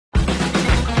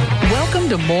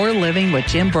to More Living with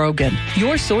Jim Brogan,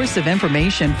 your source of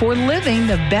information for living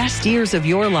the best years of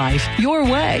your life your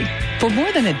way. For more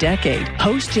than a decade,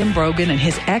 host Jim Brogan and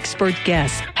his expert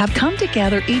guests have come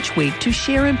together each week to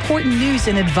share important news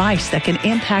and advice that can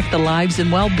impact the lives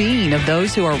and well-being of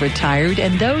those who are retired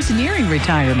and those nearing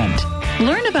retirement.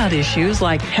 Learn about issues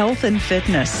like health and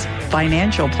fitness,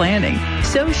 financial planning,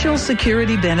 Social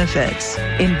Security benefits,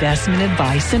 investment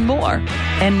advice, and more.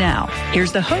 And now,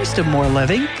 here's the host of More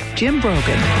Living, Jim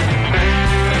Brogan.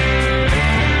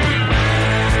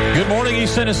 Good morning,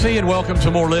 East Tennessee, and welcome to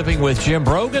More Living with Jim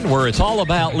Brogan, where it's all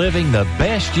about living the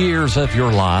best years of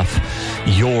your life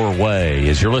your way.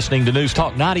 As you're listening to News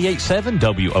Talk 98.7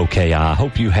 WOKI, I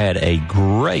hope you had a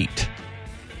great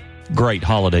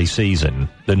holiday season.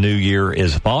 The new year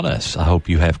is upon us. I hope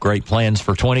you have great plans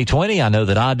for 2020. I know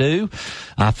that I do.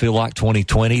 I feel like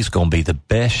 2020 is going to be the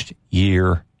best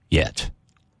year yet.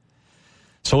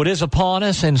 So it is upon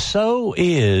us, and so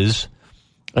is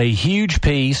a huge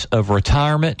piece of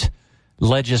retirement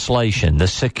legislation, the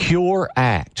Secure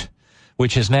Act,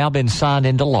 which has now been signed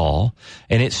into law.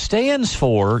 And it stands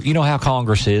for, you know how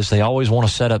Congress is, they always want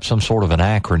to set up some sort of an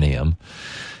acronym.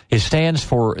 It stands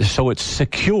for, so it's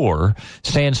SECURE,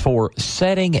 stands for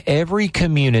Setting Every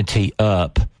Community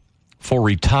Up for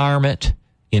Retirement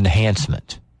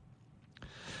Enhancement.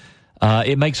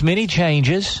 It makes many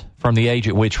changes from the age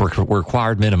at which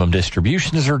required minimum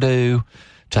distributions are due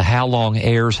to how long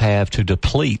heirs have to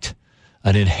deplete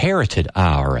an inherited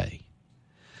IRA.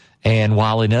 And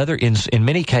while in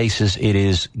many cases it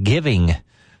is giving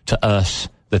to us,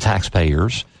 the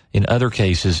taxpayers, in other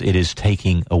cases it is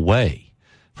taking away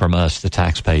from us, the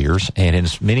taxpayers, and in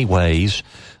many ways,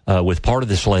 with part of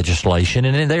this legislation,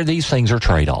 and these things are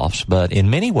trade-offs, but in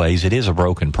many ways it is a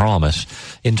broken promise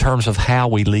in terms of how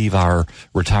we leave our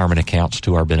retirement accounts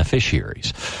to our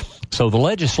beneficiaries. So the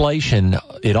legislation,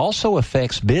 it also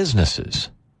affects businesses.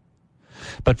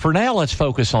 But for now, let's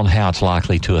focus on how it's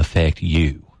likely to affect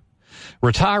you.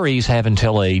 Retirees have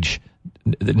until age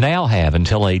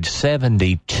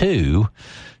 72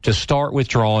 to start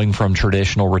withdrawing from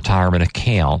traditional retirement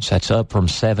accounts. That's up from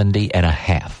 70 and a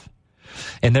half.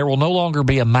 And there will no longer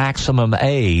be a maximum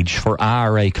age for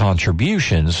IRA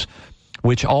contributions,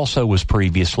 which also was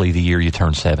previously the year you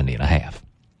turned 70 and a half.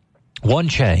 One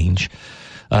change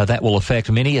that will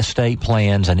affect many estate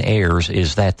plans and heirs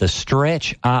is that the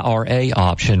stretch IRA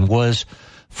option was,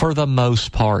 for the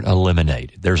most part,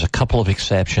 eliminated. There's a couple of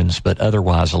exceptions, but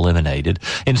otherwise eliminated.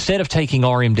 Instead of taking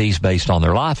RMDs based on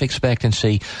their life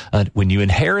expectancy, when you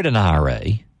inherit an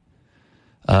IRA,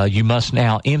 you must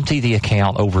now empty the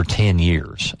account over 10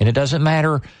 years. And it doesn't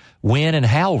matter when and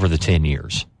how over the 10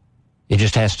 years. It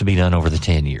just has to be done over the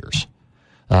 10 years.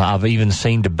 I've even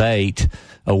seen debate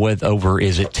over,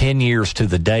 is it 10 years to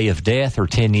the day of death or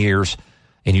 10 years,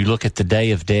 and you look at the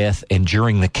day of death and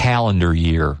during the calendar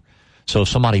year. So if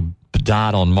somebody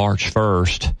died on March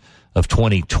 1st of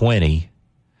 2020,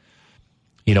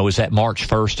 you know, is that March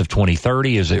 1st of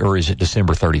 2030, or is it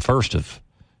December 31st of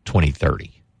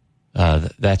 2030?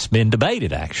 That's been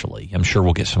debated, actually. I'm sure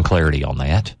we'll get some clarity on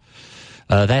that.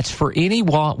 That's for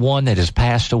anyone that has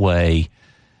passed away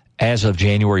as of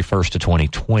January 1st of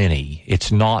 2020.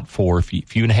 It's not for,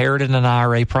 if you inherited an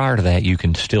IRA prior to that, you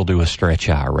can still do a stretch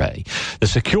IRA. The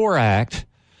Secure Act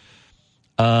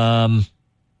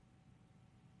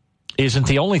isn't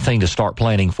the only thing to start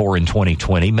planning for in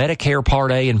 2020. Medicare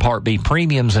Part A and Part B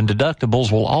premiums and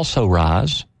deductibles will also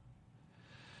rise.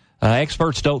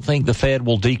 Experts don't think the Fed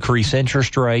will decrease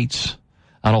interest rates.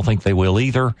 I don't think they will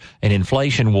either. And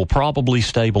inflation will probably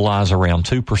stabilize around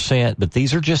 2%, but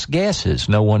these are just guesses.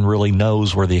 No one really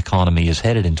knows where the economy is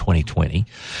headed in 2020.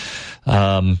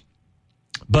 But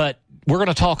we're going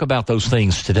to talk about those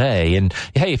things today. And,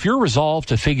 hey, if you're resolved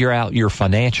to figure out your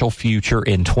financial future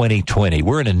in 2020,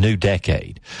 we're in a new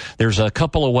decade. There's a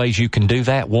couple of ways you can do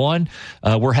that. One,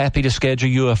 we're happy to schedule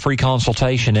you a free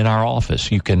consultation in our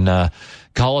office. You can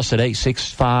call us at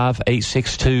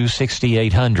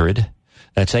 865-862-6800.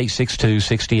 That's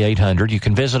 862-6800. You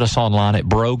can visit us online at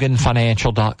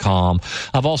broganfinancial.com.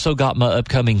 I've also got my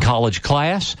upcoming college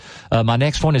class. My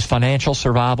next one is Financial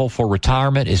Survival for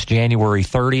Retirement. It's January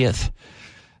 30th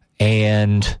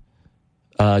and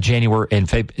January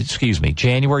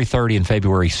 30 and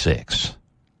February 6th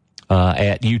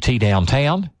at UT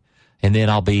downtown. And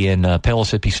then I'll be in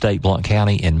Pellissippi State, Blount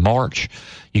County in March.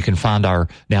 You can find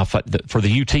for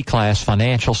the UT class,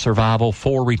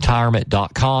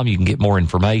 financialsurvivalforretirement.com. You can get more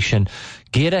information.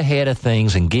 Get ahead of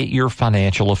things and get your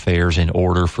financial affairs in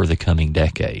order for the coming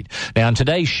decade. Now, in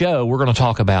today's show, we're going to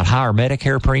talk about higher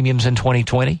Medicare premiums in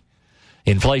 2020,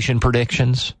 inflation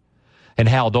predictions, and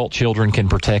how adult children can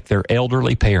protect their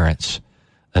elderly parents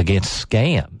against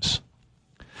scams.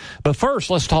 But first,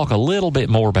 let's talk a little bit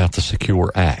more about the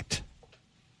Secure Act.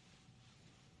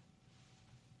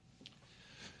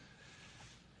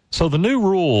 So the new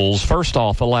rules, first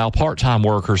off, allow part-time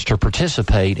workers to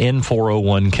participate in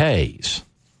 401ks.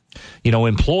 You know,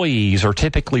 employees are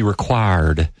typically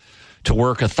required to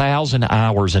work 1,000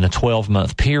 hours in a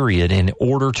 12-month period in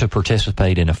order to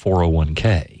participate in a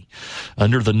 401k.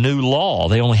 Under the new law,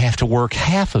 they only have to work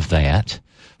half of that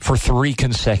for 3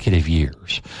 consecutive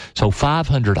years. So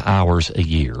 500 hours a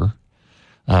year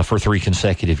for 3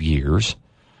 consecutive years.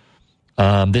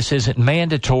 This isn't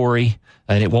mandatory,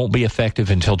 and it won't be effective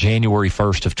until January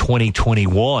 1st of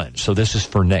 2021. So this is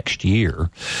for next year.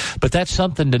 But that's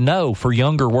something to know. For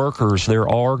younger workers, there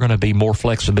are going to be more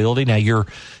flexibility. Now,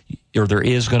 there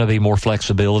is going to be more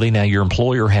flexibility. Now, your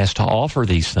employer has to offer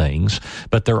these things,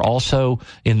 but they're also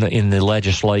in the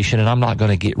legislation, and I'm not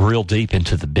going to get real deep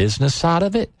into the business side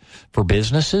of it for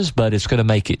businesses, but it's going to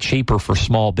make it cheaper for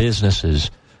small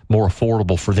businesses, more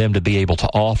affordable for them to be able to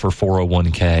offer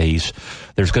 401ks.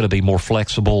 There's going to be more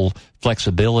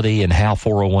flexibility in how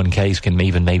 401ks can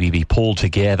even maybe be pulled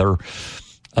together.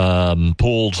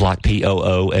 Pulled like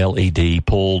POOLED,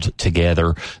 pulled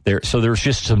together. So there's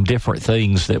just some different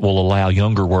things that will allow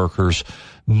younger workers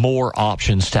more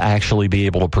options to actually be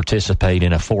able to participate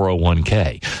in a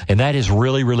 401k. And that is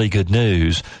really, really good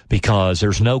news, because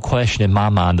there's no question in my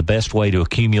mind the best way to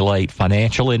accumulate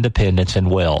financial independence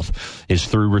and wealth is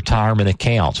through retirement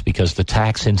accounts, because the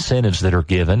tax incentives that are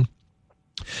given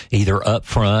either up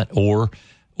front or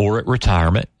at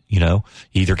retirement, you know,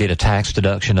 either get a tax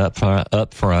deduction up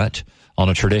front on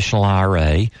a traditional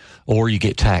IRA, or you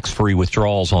get tax-free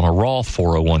withdrawals on a Roth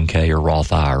 401k or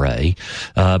Roth IRA.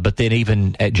 But then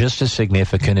even just as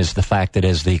significant is the fact that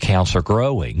as the accounts are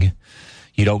growing,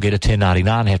 you don't get a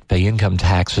 1099 and have to pay income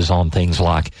taxes on things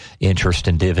like interest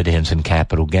and dividends and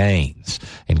capital gains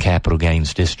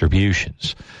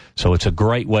distributions. So it's a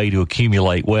great way to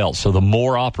accumulate wealth. So the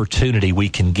more opportunity we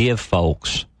can give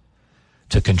folks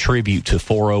to contribute to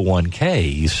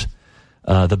 401ks,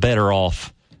 the better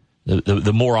off,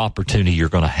 the more opportunity you're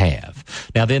going to have.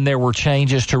 Now, then there were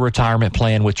changes to retirement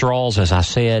plan withdrawals. As I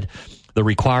said, the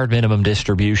required minimum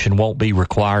distribution won't be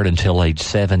required until age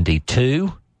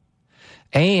 72.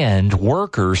 And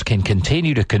workers can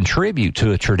continue to contribute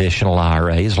to a traditional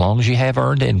IRA as long as you have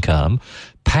earned income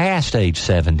past age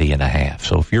 70 and a half.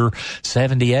 So if you're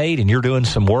 78 and you're doing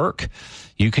some work,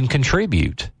 you can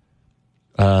contribute.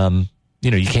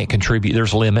 You can't contribute.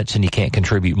 There's limits, and you can't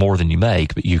contribute more than you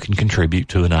make, but you can contribute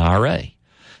to an IRA.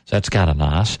 So that's kind of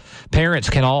nice.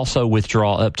 Parents can also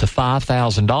withdraw up to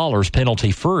 $5,000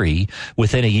 penalty-free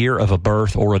within a year of a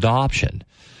birth or adoption.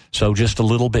 So just a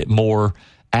little bit more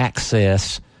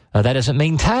access. That doesn't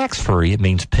mean tax-free. It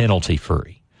means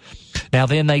penalty-free. Now,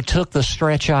 then they took the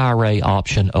stretch IRA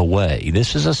option away.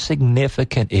 This is a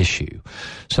significant issue.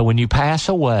 So when you pass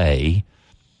away,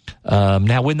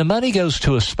 now when the money goes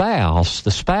to a spouse,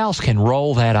 the spouse can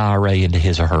roll that IRA into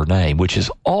his or her name, which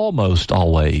is almost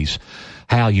always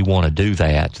how you want to do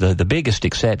that. The biggest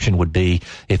exception would be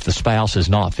if the spouse is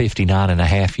not 59 and a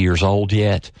half years old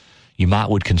yet, you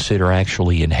would consider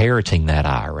actually inheriting that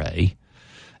IRA.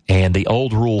 And the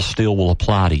old rules still will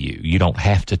apply to you. You don't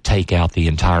have to take out the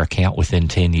entire account within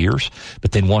 10 years.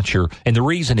 But then and the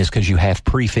reason is because you have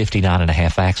pre-59 and a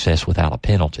half access without a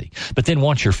penalty. But then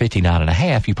once you're 59 and a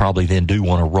half, you probably then do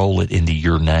want to roll it into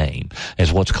your name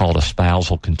as what's called a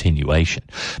spousal continuation.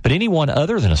 But anyone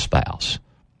other than a spouse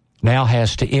now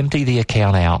has to empty the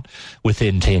account out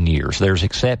within 10 years. There's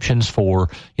exceptions for,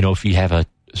 if you have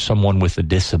someone with a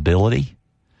disability,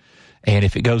 and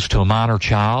if it goes to a minor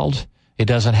child, it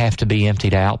doesn't have to be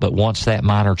emptied out, but once that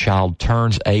minor child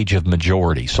turns age of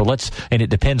majority. And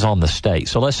it depends on the state.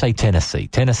 So let's say Tennessee.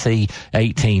 Tennessee,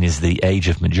 18 is the age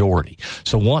of majority.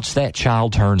 So once that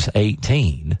child turns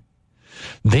 18,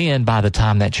 then by the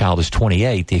time that child is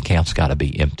 28, the account's got to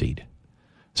be emptied.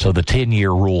 So the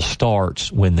 10-year rule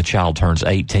starts when the child turns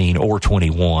 18 or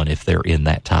 21 if they're in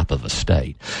that type of a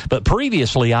state. But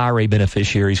previously, IRA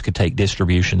beneficiaries could take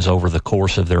distributions over the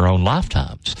course of their own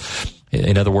lifetimes.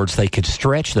 In other words, they could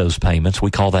stretch those payments.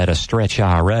 We call that a stretch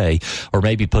IRA. Or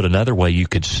maybe put another way, you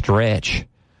could stretch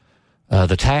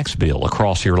the tax bill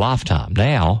across your lifetime.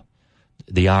 Now,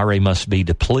 the IRA must be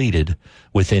depleted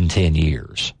within 10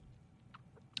 years.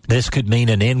 This could mean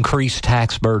an increased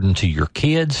tax burden to your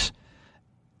kids,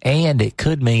 and it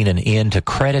could mean an end to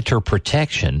creditor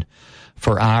protection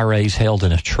for IRAs held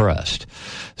in a trust.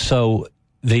 So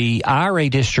the IRA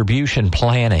distribution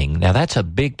planning, now that's a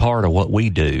big part of what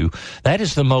we do. That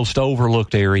is the most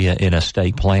overlooked area in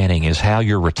estate planning, is how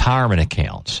your retirement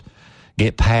accounts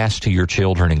get passed to your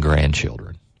children and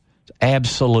grandchildren.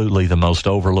 absolutely the most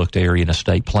overlooked area in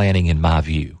estate planning, in my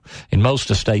view. And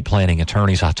most estate planning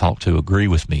attorneys I talk to agree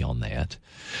with me on that.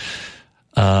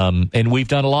 And we've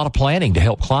done a lot of planning to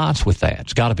help clients with that.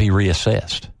 It's got to be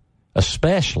reassessed,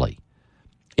 especially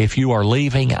if you are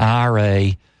leaving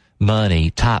IRA money,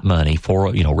 type money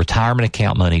for, retirement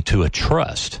account money to a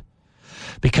trust.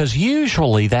 Because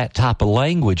usually that type of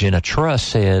language in a trust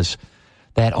says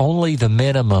that only the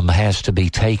minimum has to be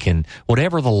taken.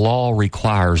 Whatever the law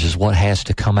requires is what has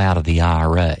to come out of the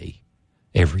IRA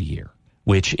every year,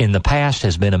 which in the past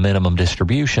has been a minimum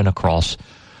distribution across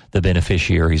the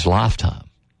beneficiary's lifetime.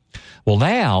 Well,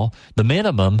 now the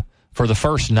minimum for the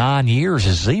first 9 years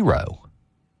is zero,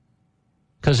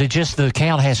 because the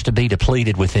account has to be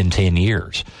depleted within 10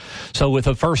 years. So with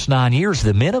the first 9 years,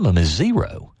 the minimum is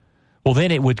zero. Well,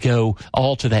 then it would go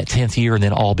all to that 10th year and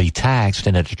then all be taxed.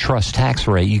 And at a trust tax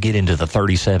rate, you get into the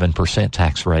 37%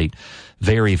 tax rate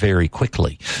very, very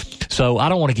quickly. So I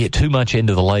don't want to get too much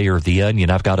into the layer of the onion.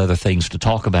 I've got other things to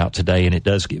talk about today, and it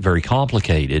does get very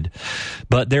complicated.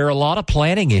 But there are a lot of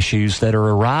planning issues that are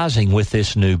arising with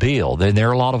this new bill. Then there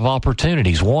are a lot of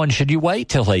opportunities. One, should you wait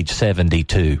till age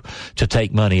 72 to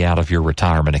take money out of your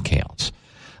retirement accounts?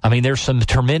 I mean, there's some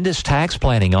tremendous tax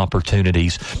planning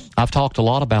opportunities. I've talked a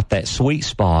lot about that sweet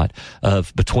spot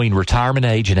of between retirement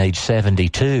age and age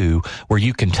 72, where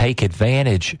you can take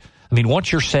advantage. I mean,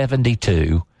 once you're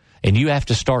 72 and you have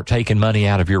to start taking money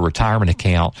out of your retirement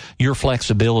account, your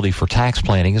flexibility for tax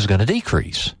planning is going to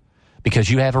decrease,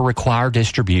 because you have a required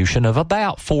distribution of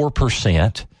about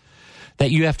 4% that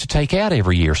you have to take out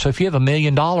every year. So if you have $1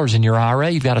 million in your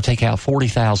IRA, you've got to take out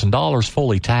 $40,000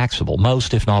 fully taxable.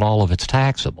 Most, if not all of it's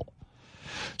taxable.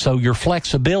 So your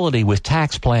flexibility with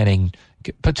tax planning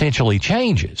potentially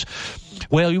changes.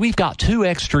 Well, we've got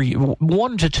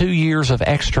 1 to 2 years of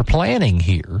extra planning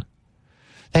here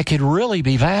that could really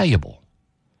be valuable.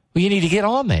 Well, you need to get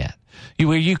on that.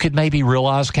 You could maybe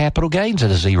realize capital gains at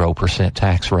a 0%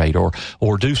 tax rate, or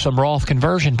do some Roth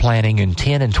conversion planning in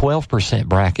 10 and 12%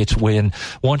 brackets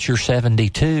once you're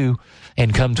 72,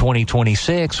 and come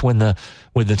 2026 when the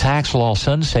tax law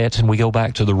sunsets and we go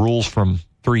back to the rules from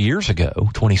 3 years ago,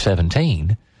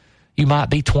 2017, you might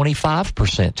be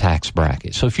 25% tax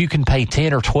bracket. So if you can pay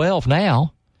 10 or 12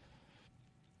 now,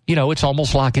 it's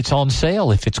almost like it's on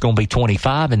sale if it's going to be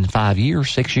 25 in 5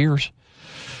 years, 6 years.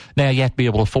 Now, you have to be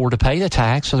able to afford to pay the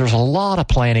tax, so there's a lot of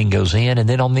planning goes in. And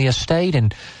then on the estate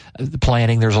and the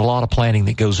planning, there's a lot of planning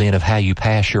that goes in of how you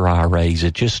pass your IRAs.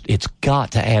 It's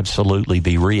got to absolutely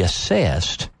be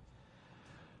reassessed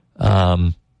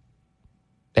as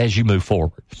you move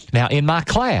forward. Now, in my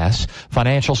class,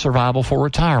 Financial Survival for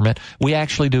Retirement, we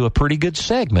actually do a pretty good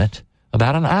segment,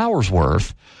 about an hour's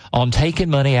worth, on taking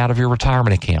money out of your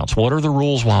retirement accounts. What are the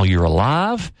rules while you're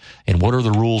alive, and what are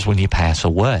the rules when you pass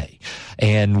away?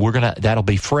 And that'll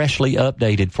be freshly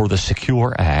updated for the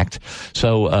Secure Act.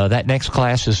 So that next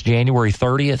class is January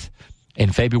 30th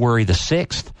and February the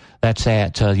 6th. That's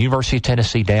at University of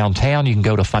Tennessee downtown. You can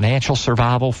go to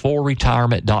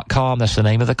financialsurvivalforretirement.com. That's the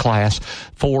name of the class.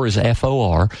 4 is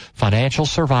FOR.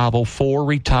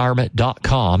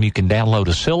 Financialsurvivalforretirement.com. You can download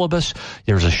a syllabus.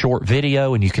 There's a short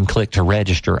video, and you can click to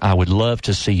register. I would love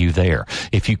to see you there.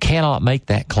 If you cannot make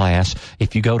that class,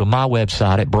 if you go to my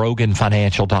website at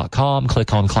broganfinancial.com,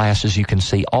 click on classes, you can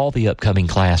see all the upcoming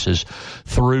classes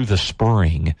through the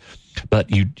spring.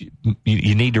 But you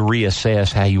need to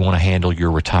reassess how you want to handle your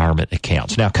retirement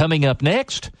accounts. Now, coming up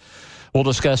next, we'll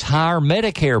discuss higher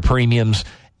Medicare premiums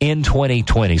in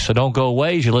 2020. So don't go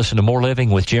away as you listen to More Living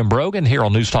with Jim Brogan here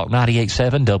on News Talk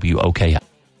 98.7 WOKI.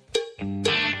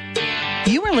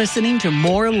 You are listening to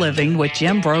More Living with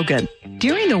Jim Brogan.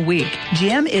 During the week,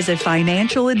 Jim is a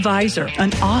financial advisor,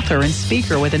 an author and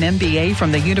speaker with an MBA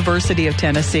from the University of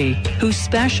Tennessee, who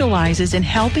specializes in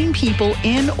helping people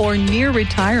in or near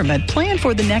retirement plan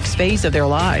for the next phase of their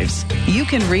lives. You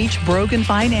can reach Brogan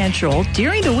Financial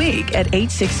during the week at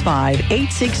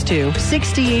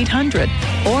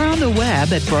 865-862-6800 or on the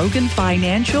web at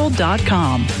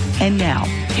broganfinancial.com. And now,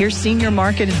 here's Senior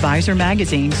Market Advisor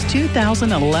Magazine's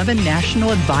 2011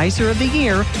 National Advisor of the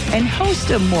Year and host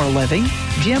of More Living,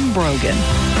 Jim Brogan.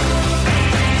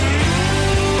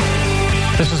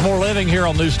 This is More Living here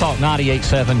on News Talk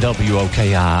 98.7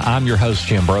 WOKI. I'm your host,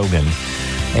 Jim Brogan.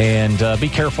 And be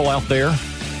careful out there.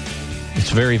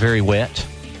 It's very, very wet.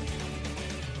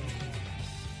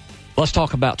 Let's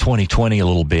talk about 2020 a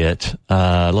little bit.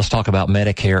 Let's talk about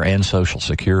Medicare and Social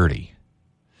Security.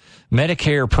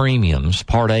 Medicare premiums,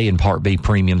 Part A and Part B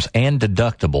premiums, and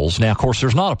deductibles. Now, of course,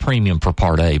 there's not a premium for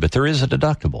Part A, but there is a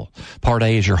deductible. Part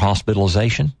A is your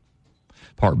hospitalization.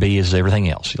 Part B is everything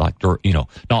else, like, you know,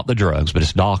 not the drugs, but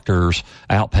it's doctors,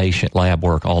 outpatient, lab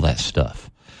work, all that stuff.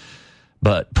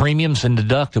 But premiums and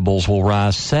deductibles will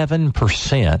rise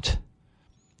 7%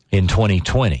 in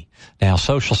 2020. Now,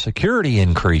 Social Security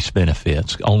increased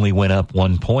benefits only went up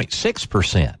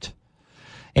 1.6%.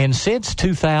 And since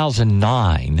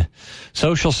 2009,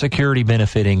 Social Security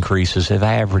benefit increases have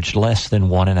averaged less than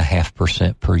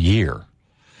 1.5% per year.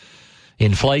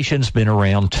 Inflation's been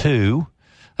around 2%.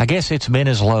 I guess it's been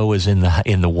as low as in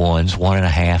the ones,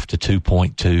 1.5 to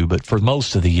 2.2, but for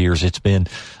most of the years it's been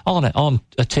on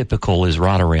a typical is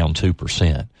right around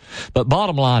 2%. But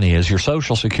bottom line is your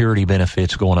Social Security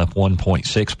benefits going up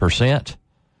 1.6%.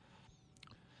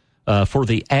 For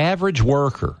the average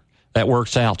worker, that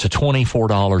works out to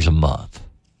 $24 a month.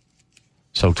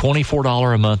 So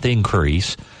 $24 a month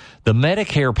increase. The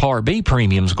Medicare Part B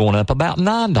premium's going up about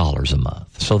 $9 a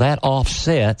month. So that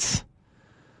offsets,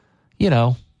 you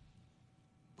know,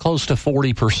 close to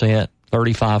 40%,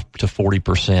 35 to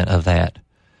 40% of that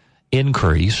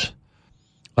increase.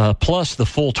 Plus the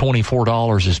full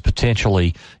 $24 is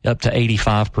potentially up to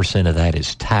 85% of that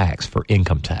is tax for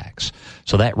income tax.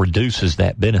 So that reduces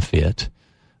that benefit.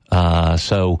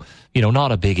 So, you know,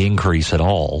 not a big increase at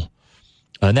all.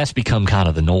 And that's become kind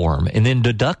of the norm. And then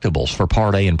deductibles for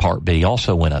Part A and Part B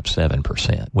also went up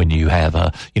 7% when you have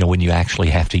when you actually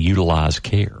have to utilize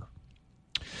care.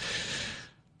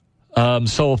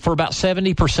 So for about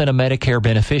 70% of Medicare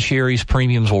beneficiaries,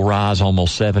 premiums will rise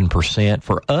almost 7%.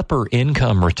 For upper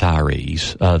income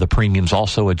retirees, the premiums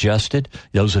also adjusted.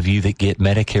 Those of you that get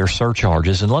Medicare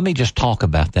surcharges, and let me just talk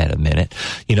about that a minute.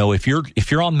 You know, if you're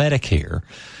on Medicare,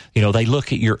 you know, they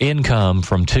look at your income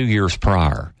from 2 years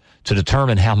prior to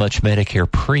determine how much Medicare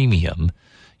premium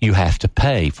you have to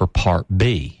pay for Part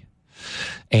B.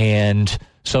 And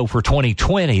so for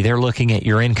 2020, they're looking at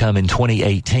your income in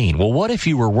 2018. Well, what if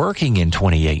you were working in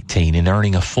 2018 and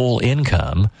earning a full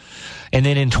income, and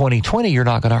then in 2020 you're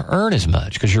not going to earn as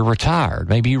much because you're retired?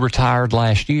 Maybe you retired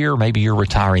last year, maybe you're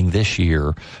retiring this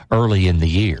year, early in the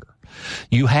year.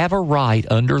 You have a right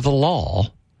under the law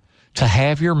to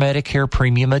have your Medicare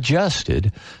premium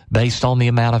adjusted based on the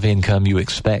amount of income you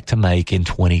expect to make in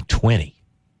 2020.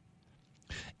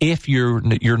 If you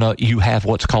have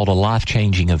what's called a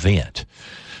life-changing event.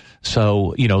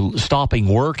 So, you know, stopping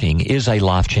working is a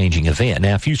life-changing event.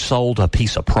 Now, if you sold a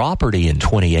piece of property in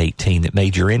 2018 that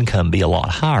made your income be a lot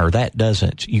higher,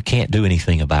 you can't do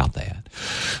anything about that.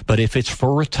 But if it's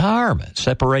for retirement,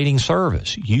 separating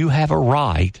service, you have a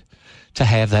right to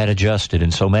have that adjusted.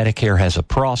 And so Medicare has a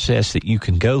process that you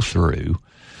can go through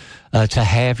to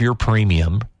have your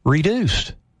premium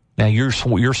reduced. Now, you're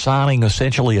signing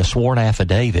essentially a sworn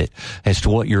affidavit as to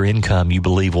what your income you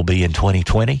believe will be in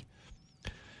 2020.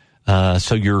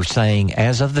 So you're saying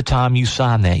as of the time you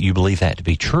sign that, you believe that to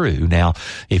be true. Now,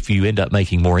 if you end up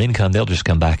making more income, they'll just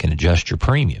come back and adjust your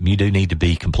premium. You do need to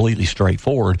be completely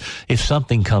straightforward. If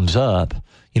something comes up,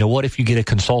 you know, what if you get a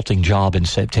consulting job in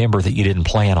September that you didn't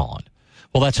plan on?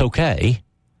 Well, that's okay.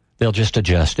 They'll just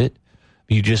adjust it.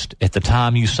 At the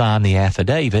time you sign the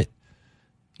affidavit,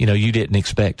 you know, you didn't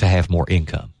expect to have more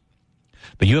income.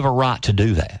 But you have a right to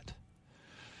do that.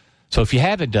 So if you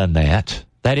haven't done that,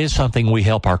 that is something we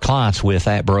help our clients with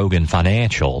at Brogan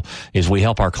Financial, is we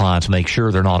help our clients make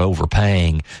sure they're not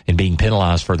overpaying and being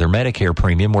penalized for their Medicare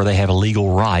premium, where they have a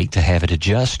legal right to have it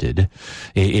adjusted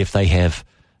if they have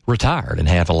retired and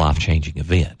have a life-changing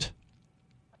event.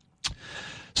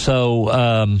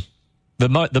 So, the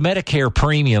Medicare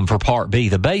premium for Part B,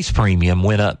 the base premium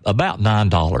went up about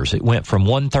 $9. It went from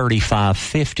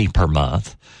 $135.50 per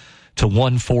month to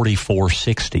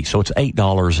 $144.60. So it's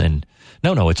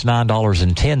it's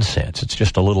 $9.10. It's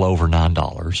just a little over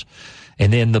 $9.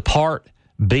 And then the Part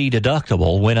B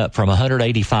deductible went up from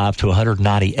 $185 to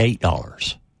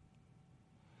 $198.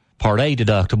 Part A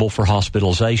deductible for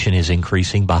hospitalization is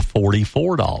increasing by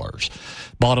 $44.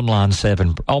 Bottom line,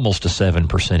 almost a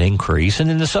 7% increase. And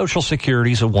then the Social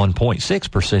Security is a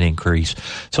 1.6% increase.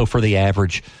 So for the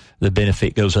average, the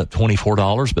benefit goes up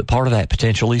 $24, but part of that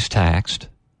potentially is taxed.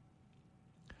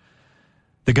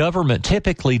 The government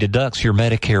typically deducts your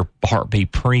Medicare Part B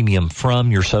premium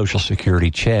from your Social Security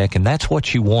check, and that's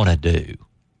what you want to do.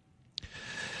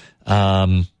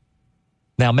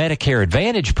 Now, Medicare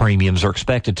Advantage premiums are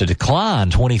expected to decline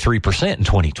 23% in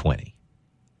 2020.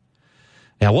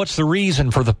 Now, what's the reason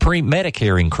for the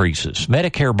Medicare increases?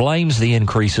 Medicare blames the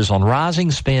increases on rising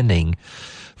spending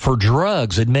for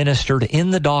drugs administered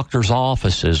in the doctor's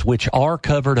offices, which are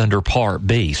covered under Part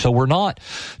B. So we're not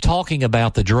talking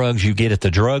about the drugs you get at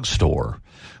the drugstore.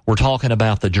 We're talking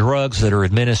about the drugs that are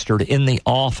administered in the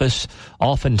office.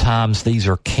 Oftentimes, these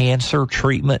are cancer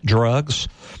treatment drugs.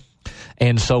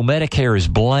 And so Medicare is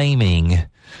blaming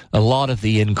a lot of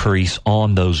the increase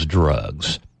on those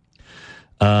drugs.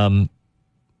 I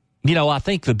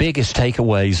think the biggest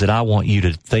takeaways that I want you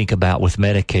to think about with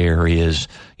Medicare is,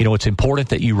 it's important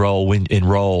that you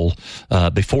enroll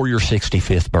before your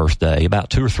 65th birthday, about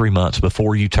 2 or 3 months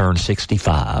before you turn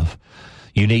 65.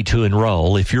 You need to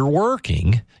enroll. If you're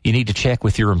working, you need to check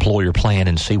with your employer plan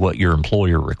and see what your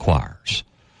employer requires.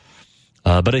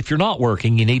 But if you're not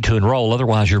working, you need to enroll.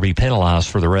 Otherwise, you'll be penalized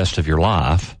for the rest of your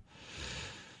life.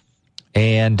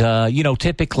 And,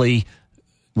 typically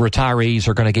retirees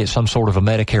are going to get some sort of a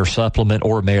Medicare supplement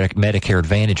or a Medicare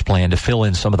Advantage plan to fill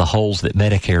in some of the holes that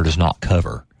Medicare does not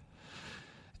cover.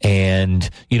 And,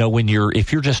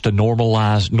 if you're just a normal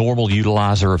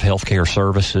utilizer of healthcare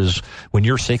services, when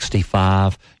you're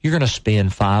 65, you're going to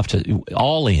spend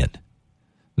all in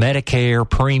Medicare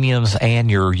premiums and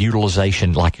your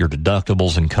utilization, like your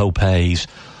deductibles and copays.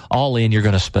 All in, you're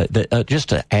going to spend,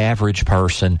 just an average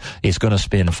person is going to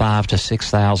spend $5,000 to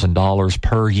 $6,000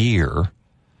 per year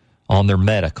on their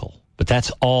medical. But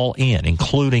that's all in,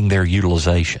 including their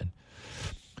utilization.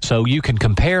 So you can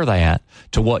compare that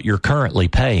to what you're currently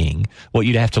paying. What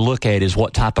you'd have to look at is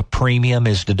what type of premium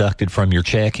is deducted from your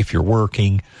check if you're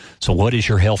working. So what is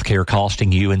your health care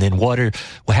costing you? And then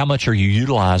how much are you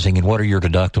utilizing, and what are your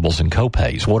deductibles and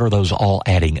copays? What are those all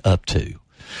adding up to?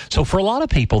 So for a lot of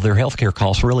people, their health care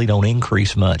costs really don't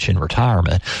increase much in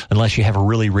retirement unless you have a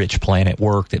really rich plan at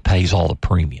work that pays all the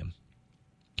premium.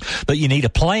 But you need a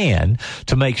plan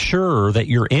to make sure that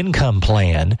your income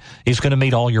plan is going to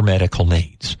meet all your medical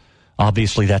needs.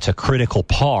 Obviously, that's a critical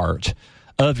part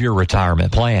of your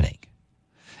retirement planning.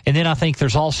 And then I think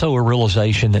there's also a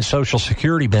realization that Social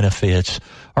Security benefits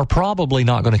are probably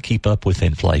not going to keep up with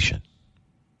inflation.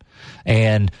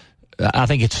 And I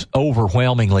think it's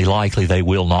overwhelmingly likely they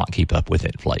will not keep up with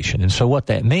inflation. And so what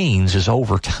that means is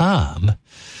over time,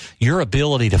 your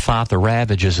ability to fight the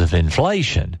ravages of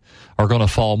inflation are going to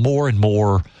fall more and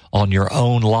more on your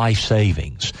own life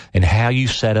savings and how you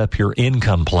set up your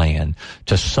income plan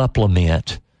to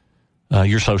supplement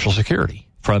your Social Security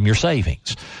from your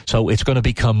savings. So it's going to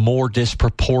become more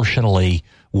disproportionately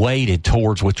weighted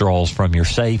towards withdrawals from your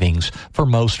savings for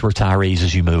most retirees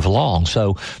as you move along.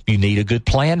 So you need a good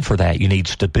plan for that. You need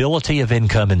stability of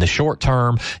income in the short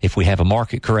term. If we have a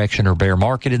market correction or bear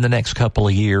market in the next couple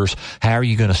of years, how are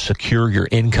you going to secure your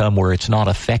income where it's not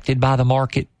affected by the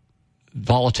market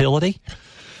volatility?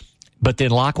 But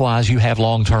then likewise, you have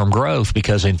long-term growth,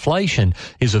 because inflation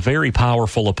is a very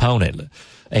powerful opponent,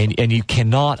 and you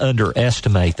cannot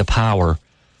underestimate the power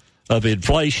of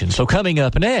inflation. So coming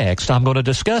up next, I'm going to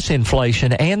discuss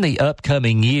inflation and the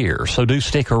upcoming year. So do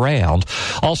stick around.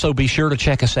 Also, be sure to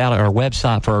check us out at our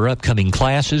website for our upcoming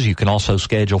classes. You can also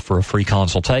schedule for a free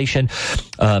consultation.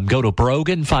 Go to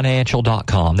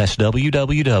broganfinancial.com. That's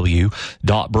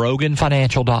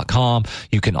www.broganfinancial.com.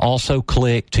 You can also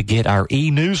click to get our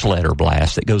e-newsletter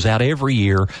blast that goes out every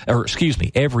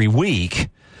week,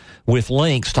 with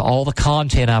links to all the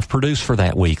content I've produced for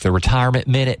that week. The Retirement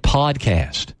Minute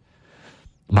podcast,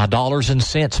 my Dollars and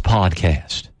Cents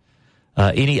podcast,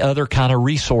 any other kind of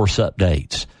resource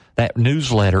updates. That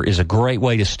newsletter is a great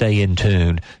way to stay in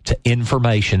tune to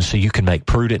information so you can make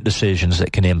prudent decisions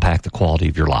that can impact the quality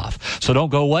of your life. So don't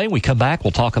go away. When we come back,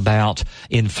 we'll talk about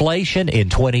inflation in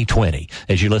 2020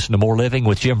 as you listen to More Living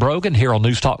with Jim Brogan here on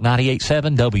News Talk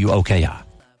 98.7 WOKI.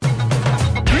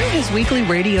 His weekly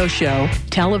radio show,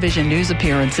 television news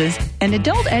appearances, and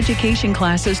adult education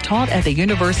classes taught at the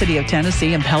University of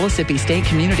Tennessee and Pellissippi State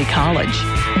Community College,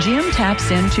 Jim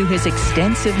taps into his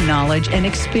extensive knowledge and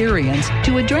experience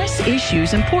to address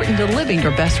issues important to living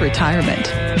your best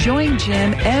retirement. Join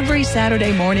Jim every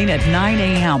Saturday morning at 9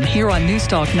 a.m. here on News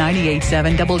Talk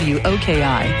 98.7 WOKI,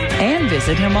 and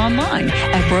visit him online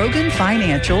at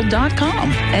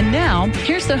broganfinancial.com. And now,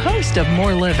 here's the host of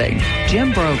More Living,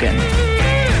 Jim Brogan.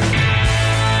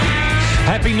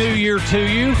 Happy New Year to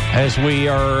you as we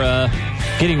are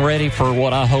getting ready for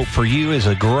what I hope for you is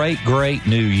a great, great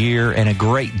new year and a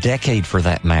great decade for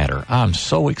that matter. I'm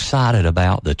so excited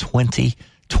about the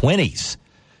 2020s.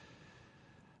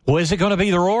 Well, is it going to be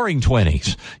the roaring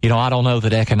 20s? I don't know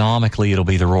that economically it'll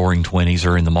be the roaring 20s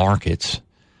or in the markets.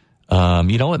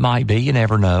 It might be. You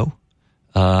never know.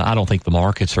 I don't think the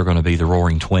markets are going to be the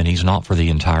roaring 20s, not for the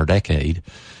entire decade.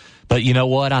 But you know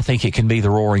what? I think it can be the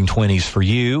roaring 20s for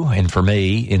you and for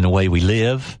me in the way we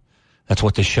live. That's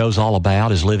what this show's all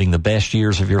about, is living the best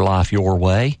years of your life your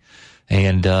way.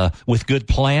 And with good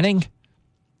planning,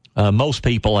 most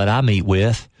people that I meet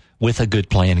with a good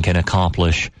plan can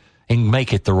accomplish and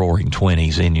make it the roaring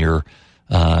 20s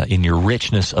in your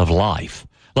richness of life.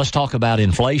 Let's talk about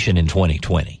inflation in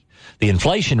 2020. The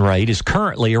inflation rate is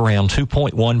currently around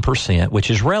 2.1%, which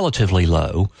is relatively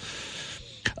low.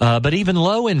 But even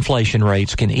low inflation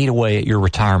rates can eat away at your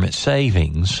retirement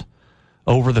savings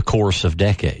over the course of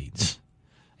decades.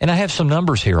 And I have some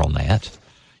numbers here on that.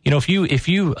 You know, if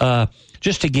you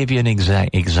just to give you an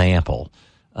example,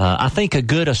 I think a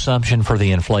good assumption for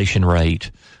the inflation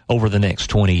rate over the next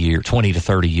 20 to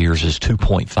 30 years is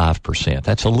 2.5%.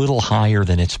 That's a little higher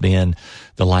than it's been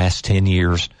the last 10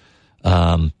 years.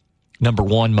 Number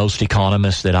one, most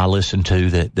economists that I listen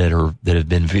to that have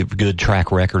been good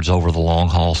track records over the long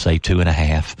haul say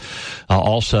 2.5.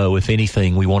 Also, if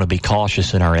anything, we want to be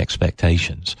cautious in our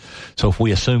expectations. So if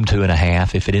we assume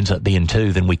 2.5, if it ends up being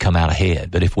 2, then we come out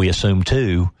ahead. But if we assume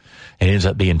 2 and it ends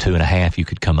up being 2.5, you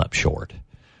could come up short.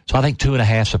 So I think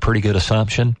 2.5 is a pretty good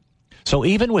assumption. So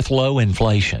even with low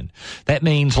inflation, that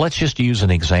means, let's just use an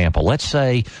example. Let's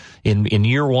say in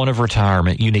year one of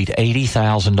retirement, you need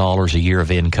 $80,000 a year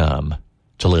of income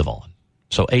to live on.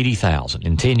 So $80,000.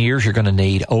 In 10 years, you're going to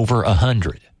need over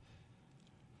 $100,000.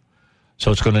 So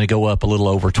it's going to go up a little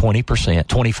over 20%,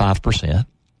 25%.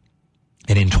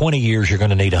 And in 20 years, you're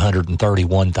going to need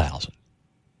 $131,000.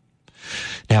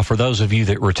 Now, for those of you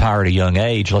that retire at a young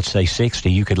age, let's say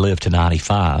 60, you could live to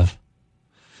 95.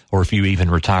 Or if you even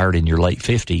retired in your late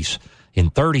 50s, in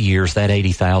 30 years, that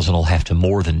 $80,000 will have to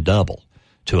more than double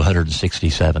to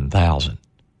 $167,000.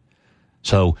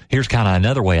 So here's kind of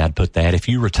another way I'd put that. If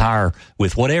you retire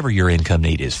with whatever your income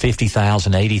need is,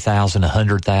 $50,000, $80,000,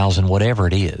 $100,000, whatever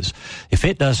it is, if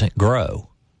it doesn't grow,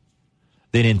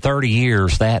 then in 30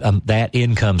 years, that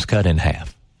income's cut in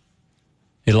half.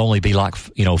 It'll only be like,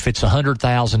 you know, if it's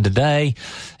 $100,000 today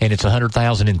and it's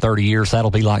 $100,000 in 30 years,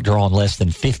 that'll be like drawing less than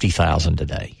 $50,000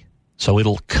 today. So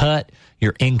it'll cut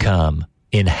your income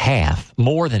in half,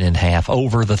 more than in half,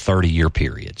 over the 30-year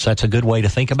period. So that's a good way to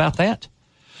think about that.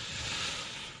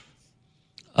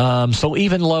 So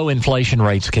even low inflation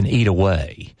rates can eat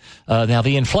away. Now,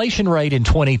 the inflation rate in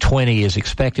 2020 is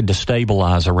expected to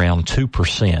stabilize around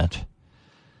 2%.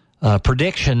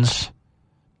 Predictions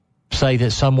say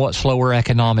that somewhat slower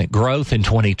economic growth in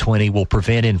 2020 will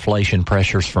prevent inflation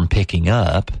pressures from picking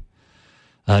up.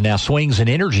 Now, swings in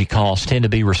energy costs tend to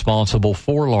be responsible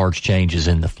for large changes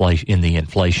in the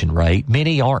inflation rate.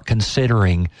 Many aren't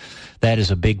considering that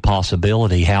as a big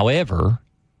possibility. However,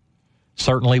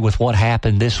 certainly with what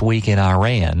happened this week in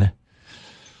Iran,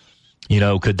 you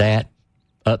know, could that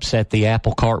upset the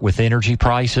apple cart with energy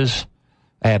prices?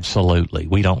 Absolutely.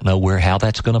 We don't know how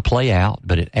that's going to play out,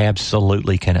 but it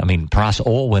absolutely can. I mean, price of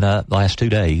oil went up the last 2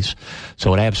 days,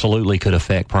 so it absolutely could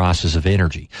affect prices of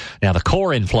energy. Now, the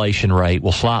core inflation rate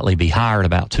will slightly be higher at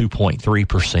about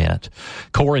 2.3%.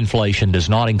 Core inflation does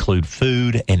not include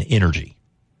food and energy.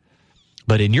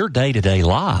 But in your day-to-day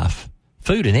life,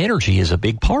 food and energy is a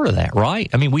big part of that, right?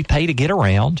 I mean, we pay to get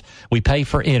around, we pay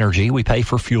for energy, we pay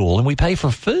for fuel, and we pay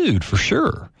for food for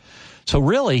sure. So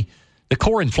really, the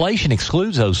core inflation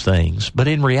excludes those things, but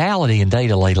in reality, in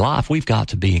day-to-day life, we've got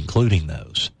to be including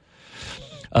those.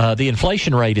 The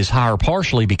inflation rate is higher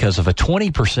partially because of a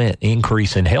 20%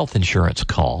 increase in health insurance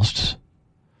costs,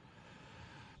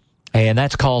 and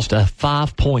that's caused a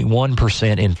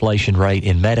 5.1% inflation rate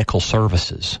in medical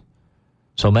services.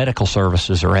 So medical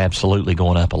services are absolutely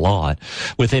going up a lot.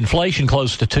 With inflation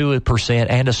close to 2%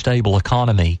 and a stable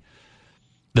economy,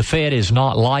 the Fed is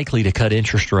not likely to cut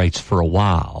interest rates for a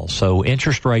while, so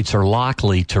interest rates are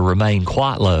likely to remain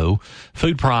quite low.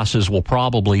 Food prices will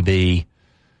probably be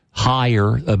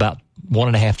higher, about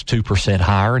 1.5% to 2%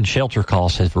 higher, and shelter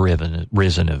costs have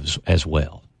risen as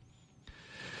well.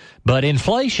 But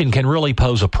inflation can really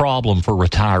pose a problem for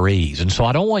retirees, and so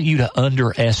I don't want you to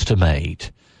underestimate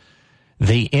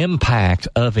the impact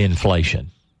of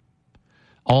inflation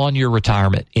on your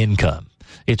retirement income.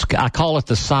 I call it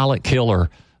the silent killer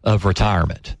of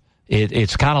retirement.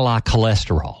 It's kind of like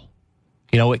cholesterol.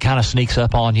 You know, it kind of sneaks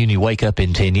up on you and you wake up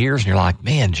in 10 years and you're like,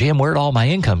 man, Jim, where'd all my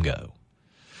income go?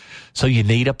 So you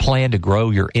need a plan to grow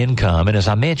your income. And as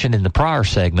I mentioned in the prior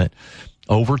segment,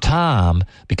 over time,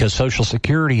 because Social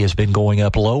Security has been going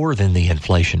up lower than the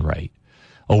inflation rate,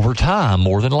 over time,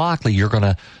 more than likely, you're going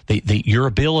to your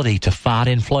ability to fight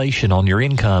inflation on your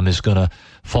income is going to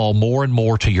fall more and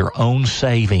more to your own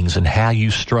savings and how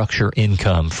you structure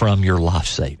income from your life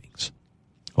savings.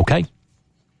 Okay?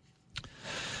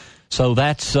 So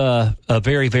that's a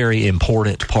very, very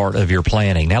important part of your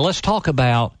planning. Now let's talk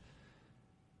about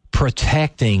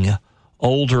protecting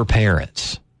older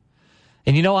parents.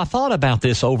 And, you know, I thought about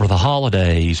this over the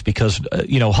holidays because,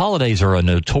 holidays are a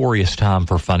notorious time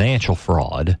for financial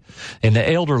fraud, and the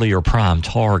elderly are prime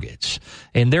targets.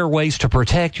 And there are ways to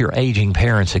protect your aging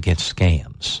parents against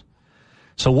scams.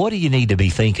 So what do you need to be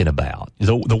thinking about?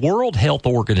 The World Health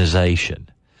Organization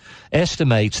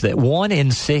estimates that 1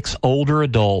 in 6 older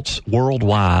adults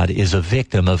worldwide is a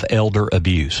victim of elder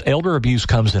abuse. Elder abuse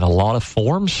comes in a lot of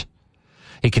forms.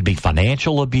 It could be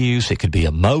financial abuse. It could be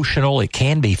emotional. It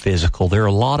can be physical. There are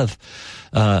a lot of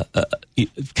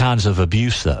kinds of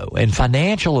abuse, though. And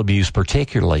financial abuse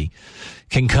particularly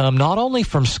can come not only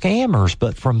from scammers,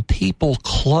 but from people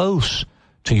close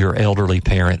to your elderly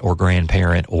parent or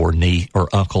grandparent or niece or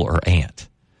uncle or aunt.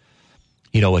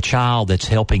 You know, a child that's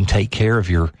helping take care of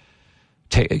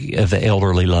of the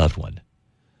elderly loved one,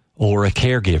 or a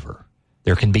caregiver.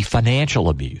 There can be financial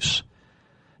abuse.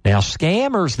 Now,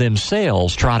 scammers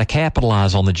themselves try to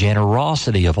capitalize on the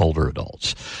generosity of older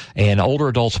adults. And older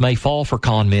adults may fall for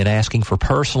con men asking for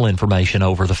personal information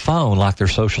over the phone, like their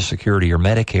Social Security or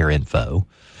Medicare info.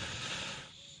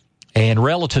 And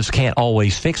relatives can't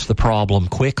always fix the problem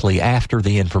quickly after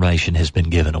the information has been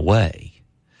given away.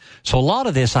 So a lot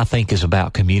of this, I think, is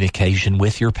about communication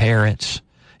with your parents.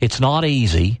 It's not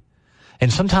easy, and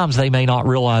sometimes they may not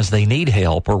realize they need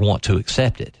help or want to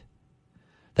accept it.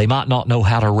 They might not know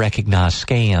how to recognize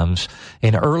scams,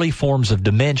 and early forms of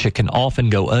dementia can often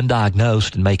go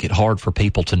undiagnosed and make it hard for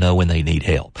people to know when they need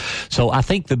help. So I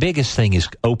think the biggest thing is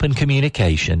open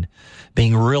communication,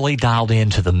 being really dialed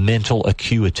into the mental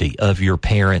acuity of your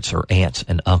parents or aunts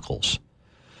and uncles.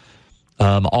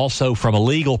 Also, from a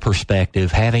legal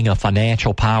perspective, having a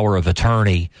financial power of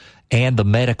attorney and the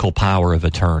medical power of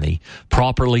attorney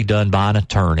properly done by an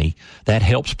attorney, that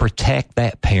helps protect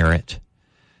that parent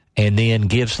and then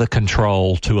gives the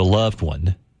control to a loved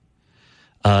one.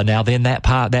 Now then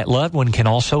that loved one can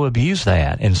also abuse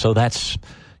that. And so that's,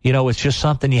 it's just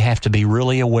something you have to be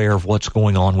really aware of what's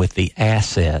going on with the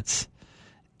assets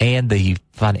and the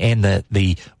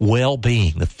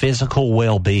well-being, the physical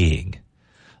well-being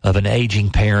of an aging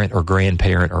parent or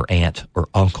grandparent or aunt or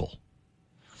uncle.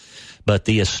 But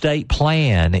the estate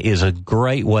plan is a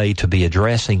great way to be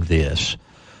addressing this.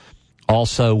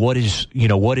 Also, what is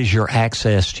your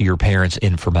access to your parents'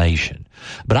 information?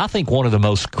 But I think one of the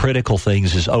most critical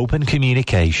things is open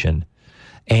communication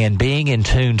and being in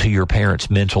tune to your parents'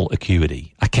 mental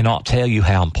acuity. I cannot tell you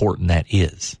how important that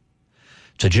is.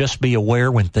 To just be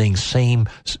aware when things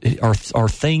are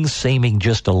things seeming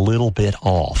just a little bit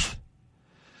off.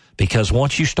 Because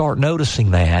once you start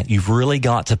noticing that, you've really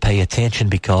got to pay attention,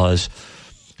 because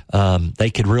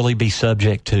they could really be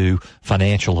subject to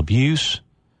financial abuse.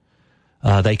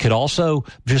 They could also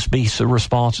just be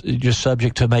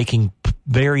subject to making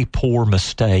very poor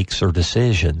mistakes or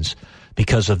decisions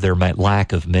because of their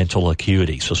lack of mental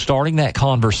acuity. So starting that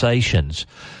conversations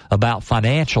about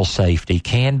financial safety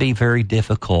can be very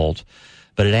difficult,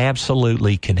 but it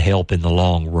absolutely can help in the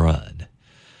long run.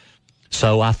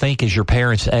 So I think as your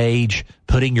parents age,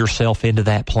 putting yourself into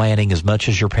that planning as much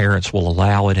as your parents will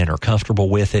allow it and are comfortable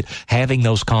with it, having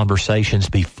those conversations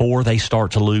before they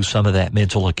start to lose some of that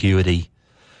mental acuity,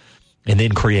 and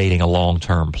then creating a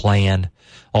long-term plan.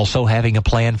 Also having a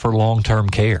plan for long-term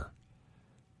care.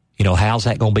 How's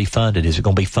that going to be funded? Is it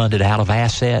going to be funded out of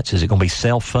assets? Is it going to be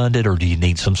self-funded, or do you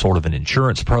need some sort of an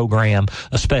insurance program,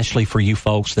 especially for you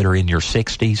folks that are in your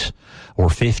 60s or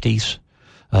 50s?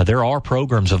 There are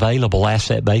programs available,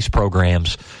 asset-based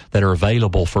programs that are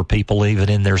available for people even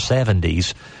in their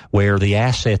 70s, where the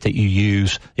asset that you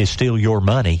use is still your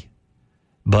money.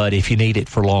 But if you need it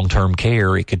for long-term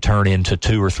care, it could turn into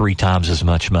 2 or 3 times as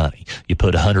much money. You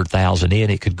put $100,000 in,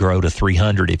 it could grow to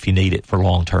 $300,000 if you need it for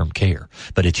long-term care.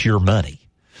 But it's your money.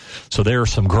 So there are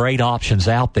some great options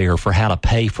out there for how to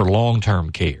pay for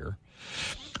long-term care.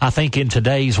 I think in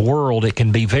today's world, it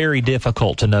can be very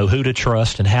difficult to know who to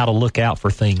trust and how to look out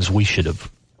for things we should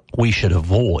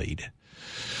avoid.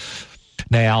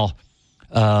 Now,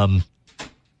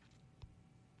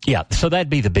 so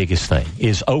that'd be the biggest thing,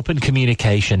 is open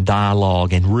communication,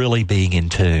 dialogue, and really being in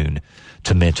tune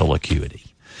to mental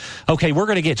acuity. Okay, we're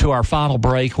going to get to our final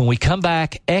break. When we come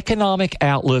back, economic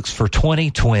outlooks for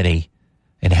 2020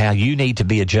 and how you need to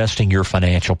be adjusting your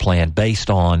financial plan based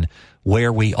on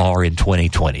where we are in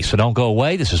 2020. So don't go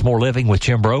away. This is More Living with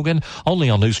Jim Brogan,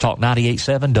 only on News Talk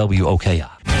 98.7 WOKI.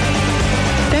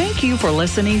 Thank you for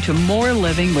listening to More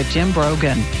Living with Jim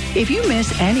Brogan. If you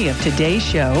miss any of today's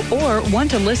show or want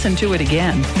to listen to it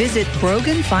again, visit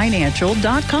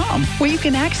broganfinancial.com, where you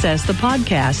can access the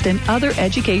podcast and other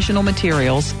educational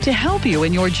materials to help you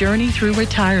in your journey through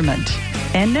retirement.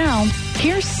 And now,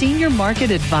 here's Senior Market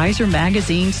Advisor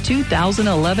Magazine's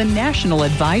 2011 National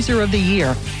Advisor of the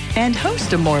Year and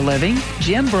host of More Living,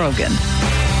 Jim Brogan.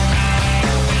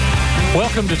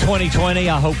 Welcome to 2020.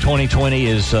 I hope 2020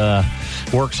 is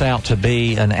works out to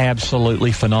be an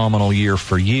absolutely phenomenal year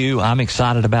for you. I'm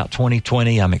excited about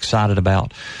 2020. I'm excited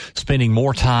about spending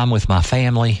more time with my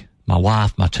family, my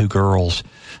wife, my 2 girls,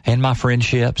 and my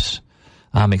friendships.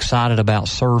 I'm excited about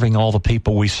serving all the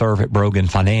people we serve at Brogan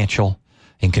Financial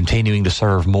and continuing to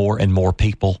serve more and more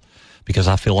people, because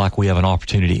I feel like we have an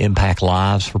opportunity to impact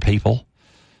lives for people,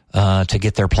 to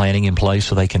get their planning in place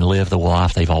so they can live the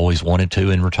life they've always wanted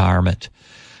to in retirement.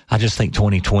 I just think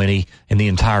 2020 and the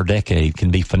entire decade can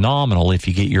be phenomenal if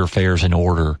you get your affairs in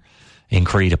order and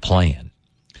create a plan.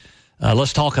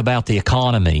 Let's talk about the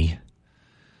economy.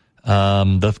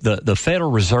 The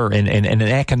Federal Reserve and an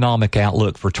economic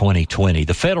outlook for 2020.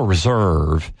 The Federal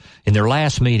Reserve, in their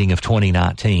last meeting of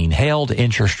 2019, held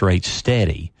interest rates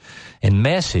steady and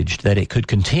messaged that it could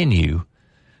continue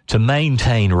to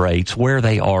maintain rates where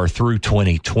they are through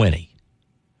 2020.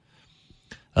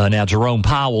 Now, Jerome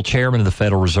Powell, chairman of the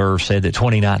Federal Reserve, said that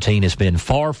 2019 has been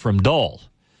far from dull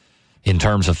in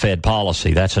terms of Fed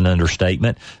policy. That's an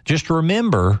understatement. Just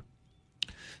remember,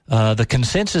 the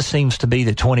consensus seems to be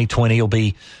that 2020 will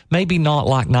be maybe not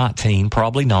like 19,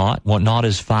 probably not. Well, not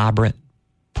as vibrant,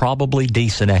 probably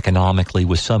decent economically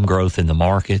with some growth in the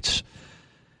markets.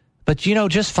 But,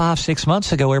 just 5-6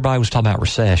 months ago, everybody was talking about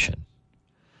recession.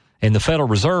 And the Federal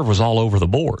Reserve was all over the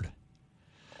board.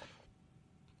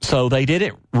 So they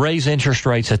didn't raise interest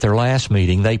rates at their last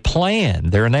meeting.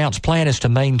 Their announced plan is to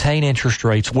maintain interest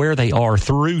rates where they are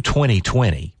through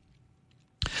 2020.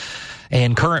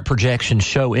 And current projections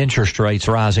show interest rates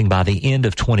rising by the end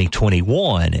of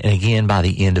 2021 and again by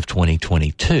the end of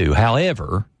 2022.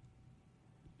 However,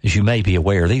 as you may be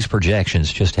aware, these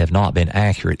projections just have not been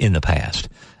accurate in the past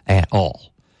at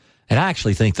all. And I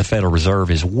actually think the Federal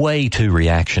Reserve is way too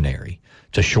reactionary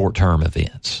to short-term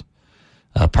events,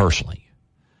 personally.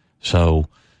 So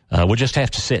we'll just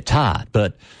have to sit tight.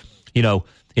 But, in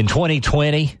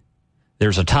 2020,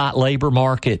 there's a tight labor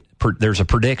market. There's a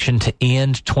prediction to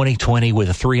end 2020 with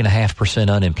a 3.5%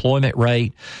 unemployment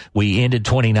rate. We ended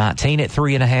 2019 at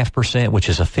 3.5%, which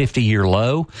is a 50-year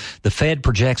low. The Fed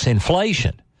projects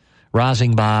inflation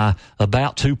rising by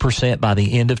about 2% by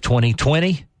the end of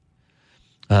 2020.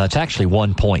 It's actually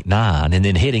 1.9, and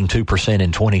then hitting 2%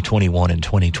 in 2021 and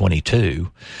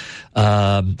 2022.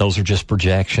 Those are just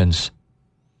projections.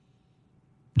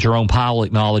 Jerome Powell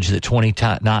acknowledged that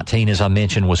 2019, as I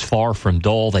mentioned, was far from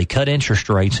dull. They cut interest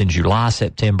rates in July,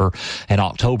 September, and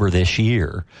October this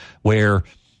year, where,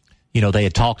 they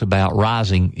had talked about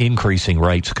increasing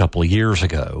rates a couple of years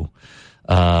ago.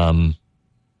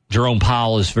 Jerome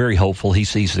Powell is very hopeful. He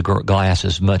sees the glass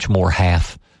as much more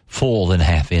half full than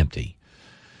half empty.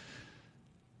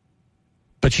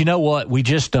 But you know what? We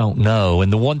just don't know.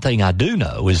 And the one thing I do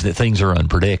know is that things are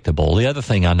unpredictable. The other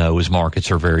thing I know is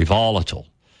markets are very volatile.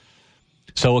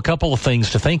 So a couple of things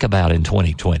to think about in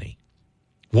 2020.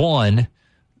 One,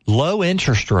 low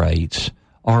interest rates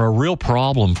are a real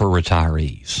problem for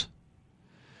retirees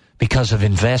because of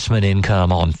investment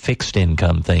income on fixed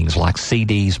income things like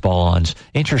CDs, bonds.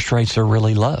 Interest rates are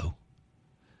really low.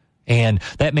 And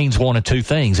that means one of two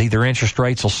things. Either interest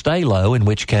rates will stay low, in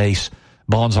which case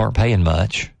bonds aren't paying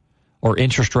much, or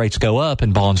interest rates go up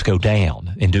and bonds go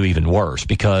down and do even worse,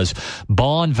 because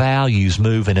bond values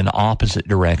move in an opposite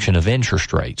direction of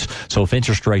interest rates. So if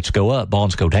interest rates go up,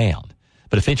 bonds go down.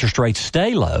 But if interest rates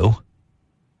stay low,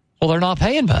 well, they're not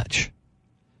paying much.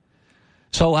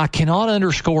 So I cannot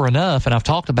underscore enough, and I've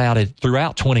talked about it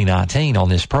throughout 2019 on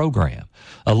this program,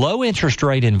 a low interest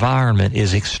rate environment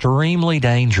is extremely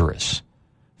dangerous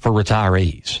for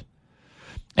retirees.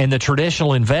 And the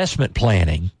traditional investment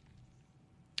planning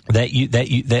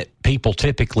that people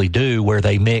typically do, where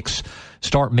they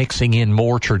start mixing in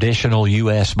more traditional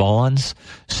U.S. bonds,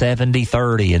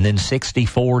 70-30 and then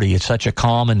 60-40, it's such a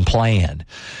common plan.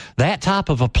 That type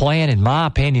of a plan, in my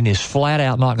opinion, is flat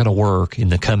out not going to work in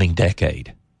the coming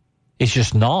decade. It's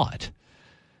just not,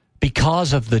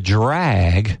 because of the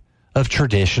drag of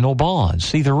traditional bonds.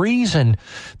 See, the reason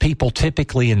people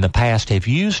typically in the past have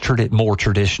used more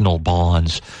traditional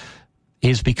bonds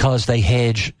is because they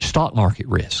hedge stock market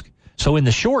risk. So in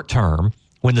the short term,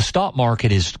 when the stock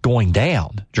market is going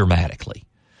down dramatically,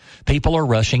 people are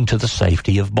rushing to the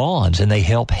safety of bonds, and they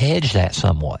help hedge that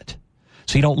somewhat,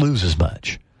 so you don't lose as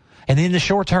much. And in the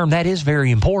short term, that is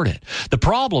very important. The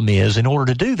problem is, in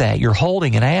order to do that, you're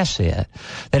holding an asset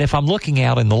that, if I'm looking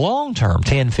out in the long term,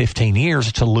 10, 15 years,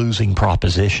 it's a losing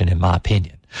proposition, in my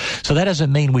opinion. So that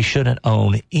doesn't mean we shouldn't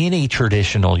own any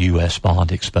traditional U.S.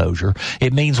 bond exposure.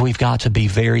 It means we've got to be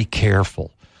very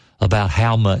careful about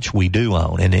how much we do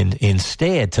own, and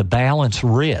instead, to balance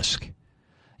risk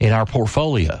in our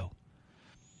portfolio,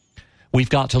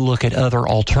 we've got to look at other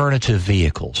alternative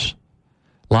vehicles,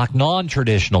 like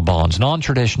non-traditional bonds.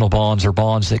 Non-traditional bonds are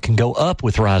bonds that can go up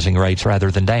with rising rates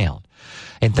rather than down.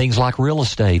 And things like real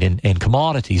estate and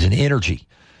commodities and energy.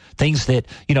 Things that,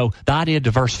 the idea of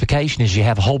diversification is you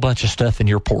have a whole bunch of stuff in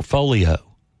your portfolio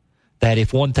that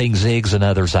if one thing zigs,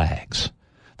 another zags.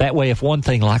 That way, if one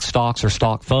thing like stocks or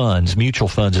stock funds, mutual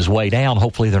funds is way down,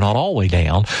 hopefully they're not all way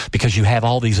down because you have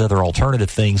all these other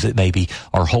alternative things that maybe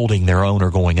are holding their own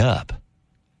or going up.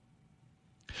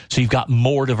 So you've got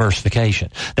more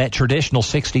diversification. That traditional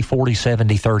 60, 40,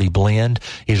 70, 30 blend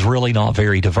is really not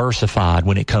very diversified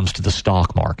when it comes to the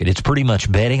stock market. It's pretty much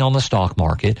betting on the stock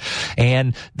market.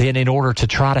 And then in order to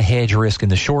try to hedge risk in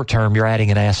the short term, you're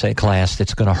adding an asset class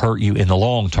that's going to hurt you in the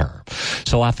long term.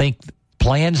 So I think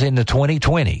plans in the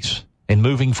 2020s and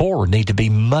moving forward need to be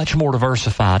much more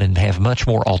diversified and have much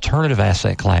more alternative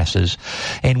asset classes.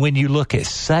 And when you look at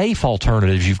safe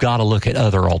alternatives, you've got to look at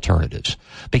other alternatives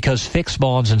because fixed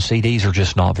bonds and CDs are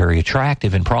just not very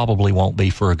attractive and probably won't be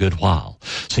for a good while.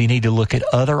 So you need to look at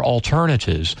other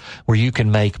alternatives where you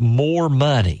can make more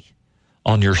money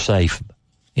on your safe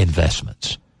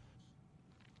investments.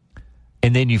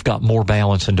 And then you've got more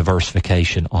balance and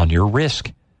diversification on your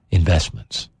risk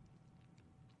investments.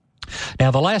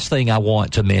 Now, the last thing I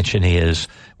want to mention is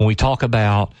when we talk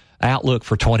about outlook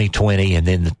for 2020 and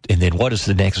then what does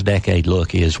the next decade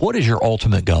look is, what is your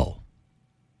ultimate goal?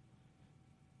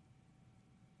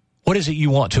 What is it you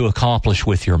want to accomplish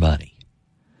with your money?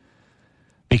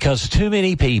 Because too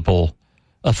many people,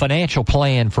 a financial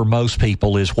plan for most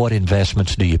people is what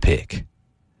investments do you pick?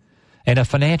 And a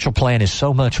financial plan is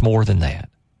so much more than that.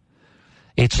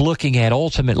 It's looking at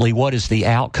ultimately what is the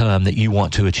outcome that you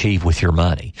want to achieve with your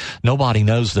money. Nobody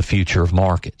knows the future of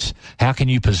markets. How can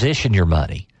you position your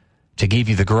money to give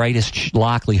you the greatest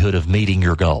likelihood of meeting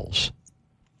your goals?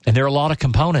 And there are a lot of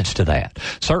components to that.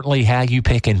 Certainly how you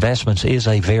pick investments is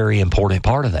a very important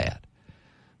part of that,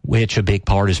 which a big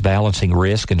part is balancing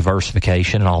risk and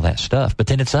diversification and all that stuff. But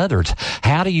then it's others.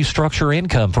 How do you structure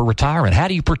income for retirement? How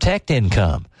do you protect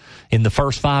income in the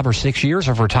first 5 or 6 years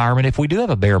of retirement if we do have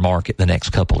a bear market the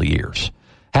next couple of years?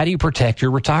 How do you protect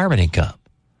your retirement income?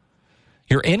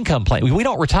 Your income plan. We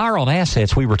don't retire on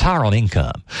assets, we retire on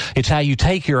income. It's how you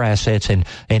take your assets and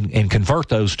convert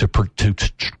those to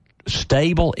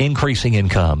stable, increasing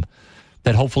income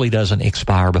that hopefully doesn't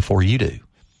expire before you do.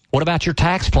 What about your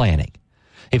tax planning?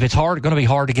 If it's going to be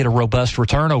hard to get a robust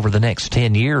return over the next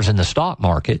 10 years in the stock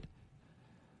market,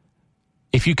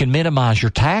 if you can minimize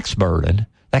your tax burden,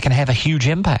 that can have a huge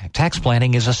impact. Tax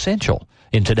planning is essential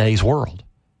in today's world.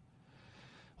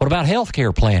 What about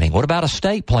healthcare planning? What about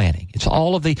estate planning? It's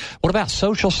all of what about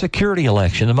Social Security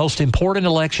election, the most important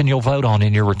election you'll vote on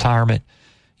in your retirement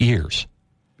years?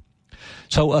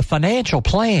 So a financial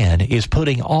plan is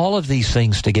putting all of these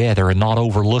things together and not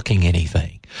overlooking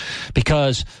anything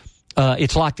because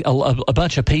it's like a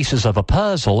bunch of pieces of a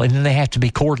puzzle and then they have to be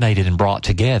coordinated and brought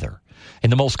together.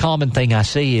 And the most common thing I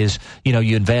see is, you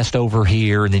invest over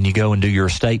here and then you go and do your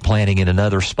estate planning in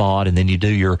another spot and then you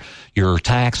do your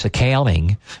tax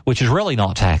accounting, which is really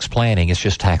not tax planning. It's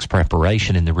just tax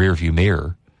preparation in the rearview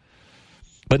mirror.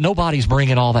 But nobody's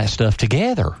bringing all that stuff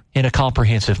together in a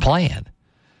comprehensive plan.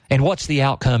 And what's the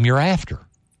outcome you're after?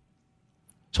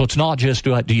 So it's not just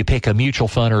do you pick a mutual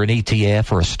fund or an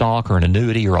ETF or a stock or an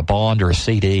annuity or a bond or a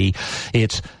CD.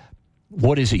 It's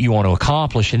what is it you want to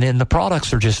accomplish? And then the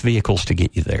products are just vehicles to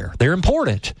get you there. They're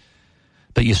important,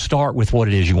 but you start with what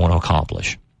it is you want to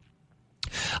accomplish.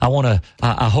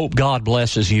 I hope God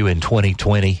blesses you in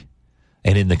 2020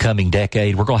 and in the coming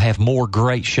decade. We're going to have more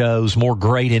great shows, more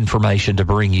great information to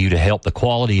bring you to help the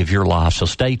quality of your life. So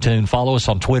stay tuned. Follow us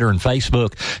on Twitter and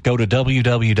Facebook. Go to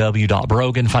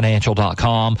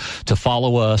www.broganfinancial.com to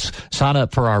follow us. Sign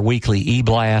up for our weekly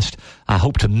e-blast. I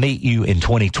hope to meet you in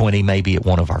 2020, maybe at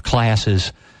one of our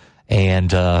classes.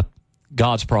 And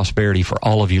God's prosperity for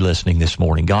all of you listening this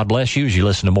morning. God bless you as you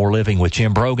listen to More Living with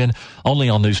Jim Brogan, only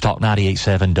on News Talk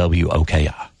 98.7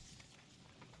 WOKI.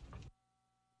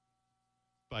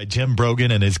 By Jim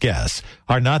Brogan and his guests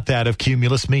are not that of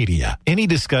Cumulus Media. Any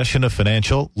discussion of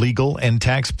financial, legal, and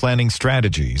tax planning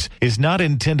strategies is not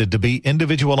intended to be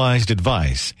individualized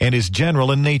advice and is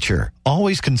general in nature.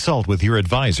 Always consult with your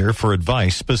advisor for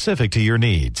advice specific to your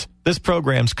needs. This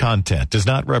program's content does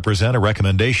not represent a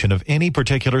recommendation of any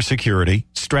particular security,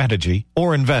 strategy,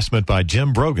 or investment by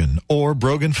Jim Brogan or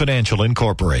Brogan Financial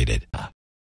Incorporated.